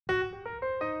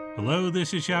Hello,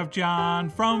 this is Chef John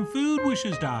from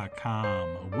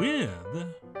foodwishes.com with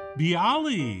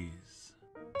Bialys.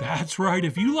 That's right,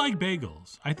 if you like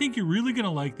bagels, I think you're really going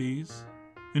to like these.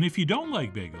 And if you don't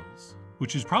like bagels,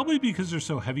 which is probably because they're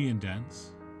so heavy and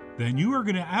dense, then you are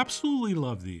going to absolutely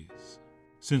love these.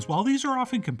 Since while these are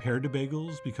often compared to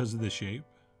bagels because of the shape,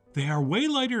 they are way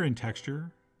lighter in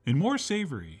texture and more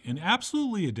savory and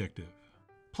absolutely addictive.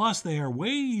 Plus, they are way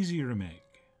easier to make.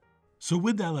 So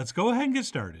with that, let's go ahead and get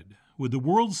started with the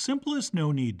world's simplest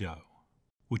no-knead dough,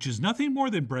 which is nothing more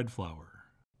than bread flour,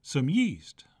 some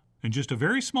yeast, and just a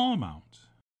very small amount,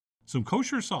 some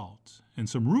kosher salt, and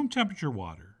some room temperature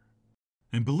water.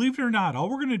 And believe it or not, all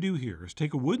we're going to do here is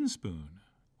take a wooden spoon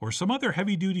or some other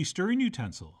heavy-duty stirring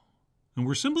utensil, and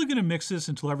we're simply going to mix this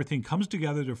until everything comes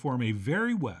together to form a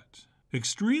very wet,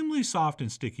 extremely soft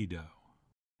and sticky dough,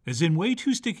 as in way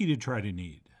too sticky to try to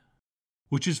knead.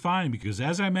 Which is fine because,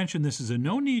 as I mentioned, this is a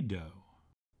no-knead dough,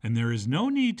 and there is no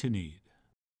need to knead.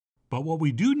 But what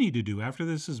we do need to do after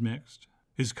this is mixed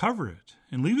is cover it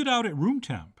and leave it out at room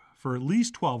temp for at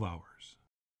least 12 hours.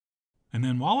 And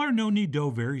then while our no-knead dough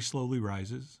very slowly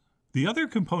rises, the other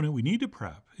component we need to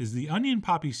prep is the onion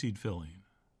poppy seed filling,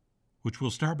 which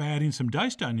we'll start by adding some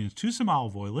diced onions to some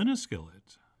olive oil in a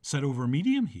skillet set over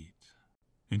medium heat.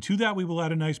 And to that we will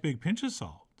add a nice big pinch of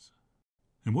salt.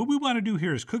 And what we want to do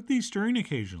here is cook these stirring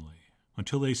occasionally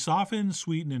until they soften,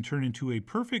 sweeten, and turn into a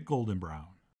perfect golden brown.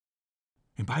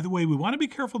 And by the way, we want to be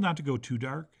careful not to go too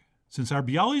dark, since our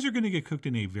bialys are going to get cooked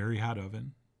in a very hot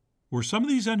oven, where some of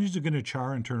these onions are going to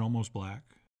char and turn almost black,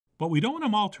 but we don't want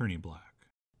them all turning black.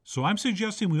 So I'm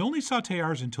suggesting we only saute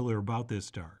ours until they're about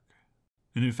this dark.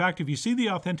 And in fact, if you see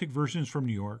the authentic versions from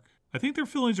New York, I think their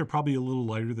fillings are probably a little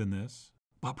lighter than this.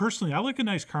 But personally, I like a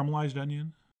nice caramelized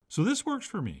onion, so this works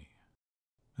for me.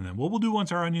 And then what we'll do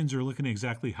once our onions are looking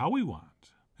exactly how we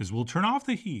want is we'll turn off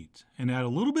the heat and add a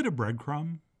little bit of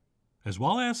breadcrumb, as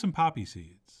well as some poppy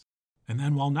seeds. And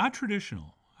then while not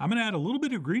traditional, I'm going to add a little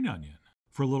bit of green onion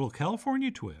for a little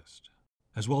California twist,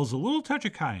 as well as a little touch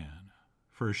of cayenne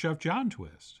for a Chef John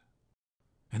twist.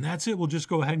 And that's it. We'll just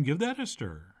go ahead and give that a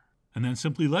stir, and then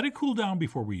simply let it cool down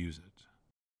before we use it.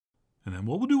 And then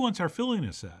what we'll do once our filling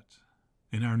is set,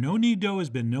 and our no-knead dough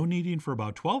has been no-kneading for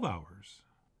about 12 hours,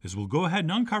 is we'll go ahead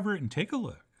and uncover it and take a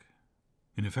look.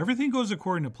 And if everything goes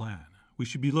according to plan, we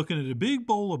should be looking at a big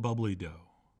bowl of bubbly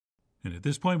dough. And at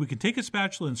this point, we can take a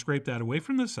spatula and scrape that away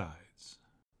from the sides.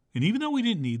 And even though we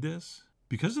didn't need this,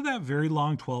 because of that very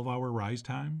long 12-hour rise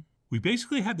time, we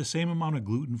basically had the same amount of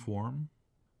gluten form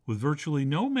with virtually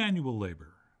no manual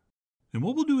labor. And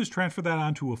what we'll do is transfer that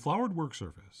onto a floured work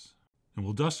surface, and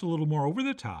we'll dust a little more over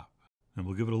the top, and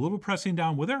we'll give it a little pressing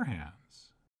down with our hands,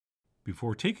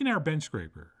 before taking our bench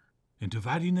scraper and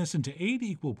dividing this into 8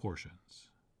 equal portions,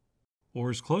 or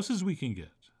as close as we can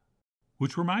get.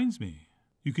 Which reminds me,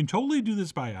 you can totally do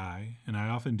this by eye, and I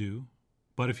often do,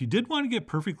 but if you did want to get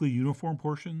perfectly uniform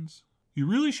portions, you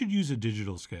really should use a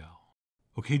digital scale.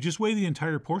 Okay, just weigh the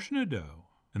entire portion of dough,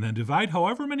 and then divide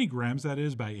however many grams that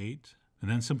is by 8, and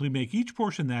then simply make each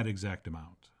portion that exact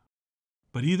amount.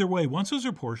 But either way, once those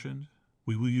are portioned,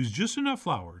 we will use just enough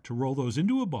flour to roll those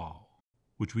into a ball,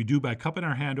 which we do by cupping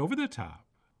our hand over the top,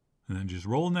 and then just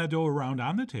rolling that dough around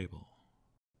on the table.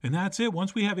 And that's it.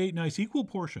 Once we have 8 nice equal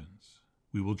portions,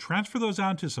 we will transfer those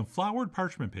onto some floured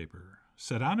parchment paper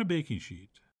set on a baking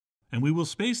sheet, and we will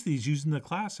space these using the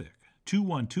classic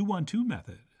 2-1-2-1-2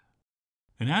 method.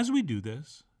 And as we do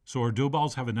this, so our dough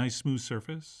balls have a nice smooth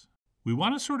surface, we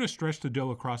want to sort of stretch the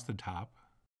dough across the top,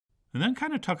 and then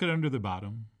kind of tuck it under the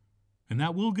bottom, and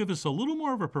that will give us a little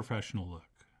more of a professional look.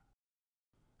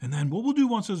 And then what we'll do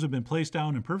once those have been placed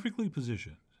down and perfectly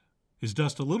positioned is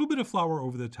dust a little bit of flour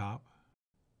over the top.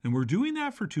 And we're doing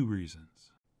that for 2 reasons.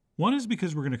 One is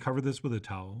because we're going to cover this with a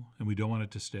towel and we don't want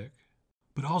it to stick.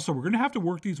 But also we're going to have to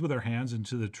work these with our hands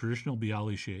into the traditional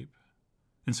Bialy shape.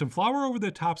 And some flour over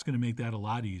the top is going to make that a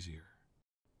lot easier.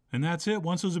 And that's it.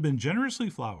 Once those have been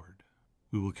generously floured,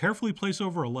 we will carefully place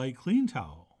over a light, clean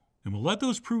towel. And we'll let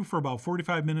those proof for about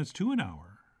 45 minutes to an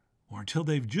hour, or until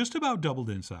they've just about doubled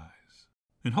in size,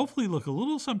 and hopefully look a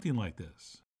little something like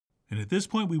this. And at this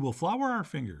point, we will flour our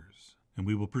fingers, and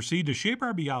we will proceed to shape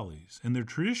our bialys in their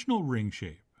traditional ring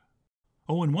shape.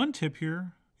 Oh, and one tip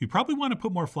here, you probably want to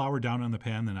put more flour down on the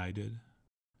pan than I did,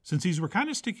 since these were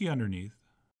kind of sticky underneath.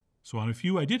 So on a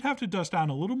few, I did have to dust on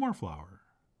a little more flour.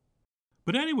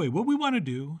 But anyway, what we want to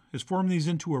do is form these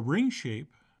into a ring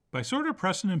shape by sort of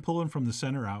pressing and pulling from the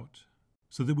center out,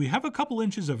 so that we have a couple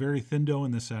inches of very thin dough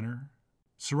in the center,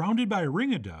 surrounded by a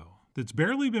ring of dough that's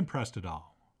barely been pressed at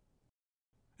all.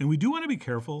 And we do want to be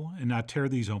careful and not tear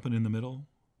these open in the middle,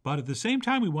 but at the same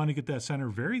time we want to get that center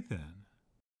very thin.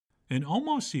 and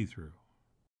almost see-through.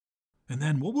 And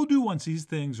then what we'll do once these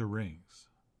things are rings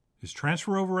is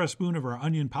transfer over a spoon of our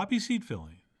onion poppy seed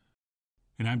filling.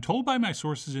 And I'm told by my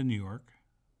sources in New York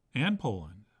and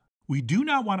Poland, we do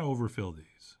not want to overfill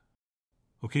these.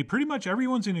 Okay, pretty much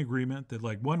everyone's in agreement that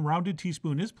like 1 rounded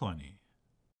teaspoon is plenty.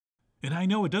 And I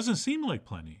know it doesn't seem like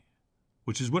plenty,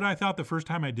 which is what I thought the first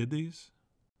time I did these,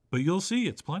 but you'll see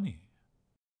it's plenty.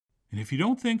 And if you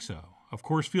don't think so, of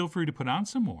course feel free to put on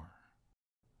some more.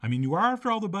 I mean, you are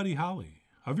after all the Buddy Holly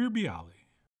of your Bialy.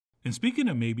 And speaking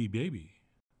of maybe baby,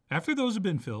 after those have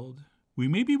been filled, we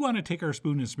maybe want to take our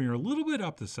spoon and smear a little bit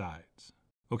up the sides.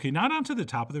 Okay, not onto the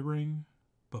top of the ring,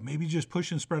 but maybe just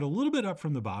push and spread a little bit up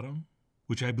from the bottom,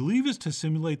 which I believe is to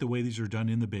simulate the way these are done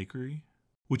in the bakery,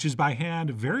 which is by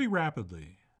hand very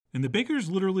rapidly. And the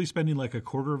baker's literally spending like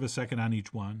 1/4 of a second on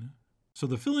each one, so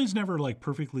the filling's never like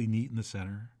perfectly neat in the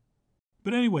center.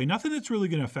 But anyway, nothing that's really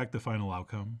going to affect the final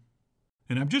outcome.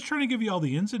 And I'm just trying to give you all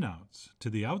the ins and outs to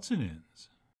the outs and ins.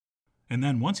 And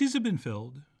then once these have been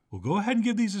filled, we'll go ahead and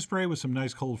give these a spray with some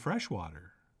nice cold fresh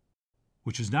water,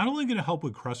 which is not only going to help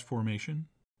with crust formation,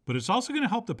 but it's also going to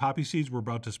help the poppy seeds we're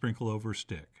about to sprinkle over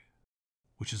stick,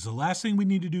 which is the last thing we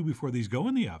need to do before these go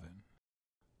in the oven.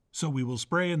 So we will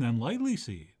spray and then lightly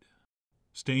seed,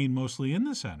 staying mostly in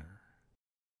the center.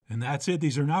 And that's it.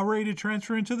 These are now ready to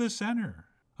transfer into the center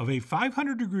of a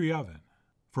 500-degree oven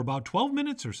for about 12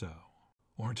 minutes or so,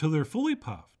 or until they're fully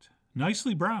puffed,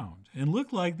 nicely browned, and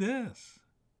look like this.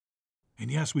 And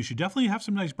yes, we should definitely have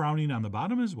some nice browning on the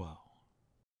bottom as well.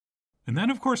 And then,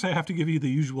 of course, I have to give you the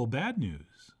usual bad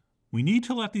news. We need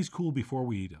to let these cool before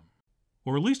we eat them,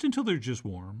 or at least until they're just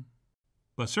warm.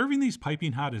 But serving these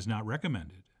piping hot is not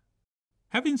recommended.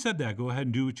 Having said that, go ahead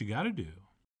and do what you gotta do.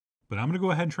 But I'm gonna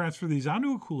go ahead and transfer these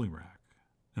onto a cooling rack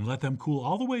and let them cool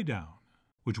all the way down,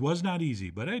 which was not easy,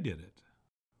 but I did it.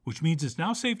 Which means it's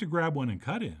now safe to grab one and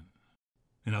cut in.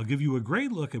 And I'll give you a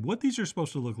great look at what these are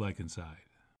supposed to look like inside.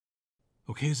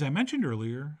 Okay, as I mentioned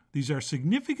earlier, these are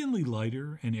significantly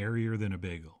lighter and airier than a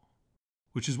bagel,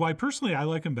 which is why personally I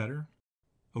like them better.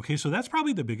 Okay, so that's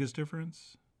probably the biggest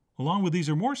difference. Along with these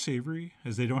are more savory,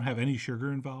 as they don't have any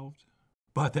sugar involved.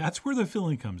 But that's where the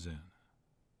filling comes in.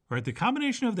 Right, the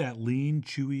combination of that lean,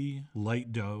 chewy,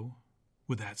 light dough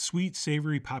with that sweet,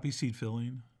 savory poppy seed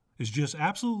filling is just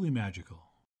absolutely magical.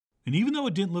 And even though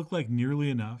it didn't look like nearly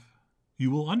enough, you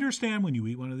will understand when you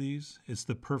eat one of these, it's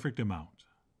the perfect amount.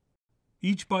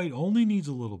 Each bite only needs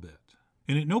a little bit.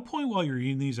 And at no point while you're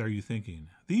eating these are you thinking,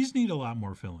 these need a lot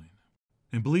more filling.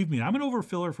 And believe me, I'm an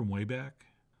overfiller from way back,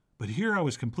 but here I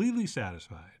was completely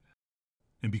satisfied.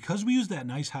 And because we use that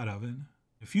nice hot oven,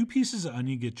 a few pieces of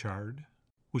onion get charred,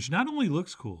 which not only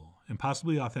looks cool and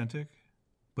possibly authentic,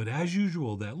 but as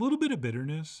usual, that little bit of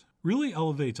bitterness really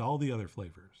elevates all the other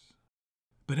flavors.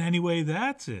 But anyway,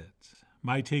 that's it.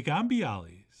 My take on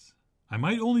Bialys. I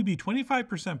might only be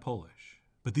 25% Polish,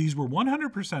 but these were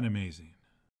 100% amazing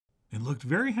and looked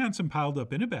very handsome piled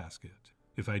up in a basket,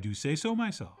 if I do say so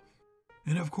myself.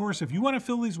 And of course, if you want to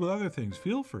fill these with other things,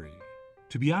 feel free.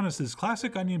 To be honest, this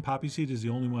classic onion poppy seed is the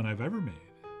only one I've ever made.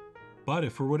 But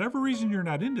if for whatever reason you're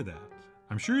not into that,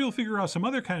 I'm sure you'll figure out some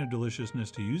other kind of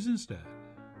deliciousness to use instead.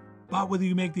 But whether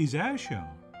you make these as shown,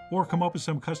 or come up with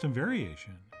some custom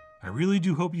variation, I really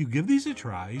do hope you give these a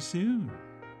try soon.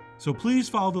 So please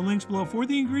follow the links below for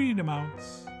the ingredient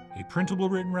amounts, a printable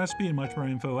written recipe, and much more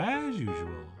info as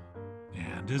usual.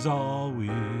 And as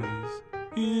always,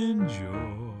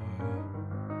 enjoy.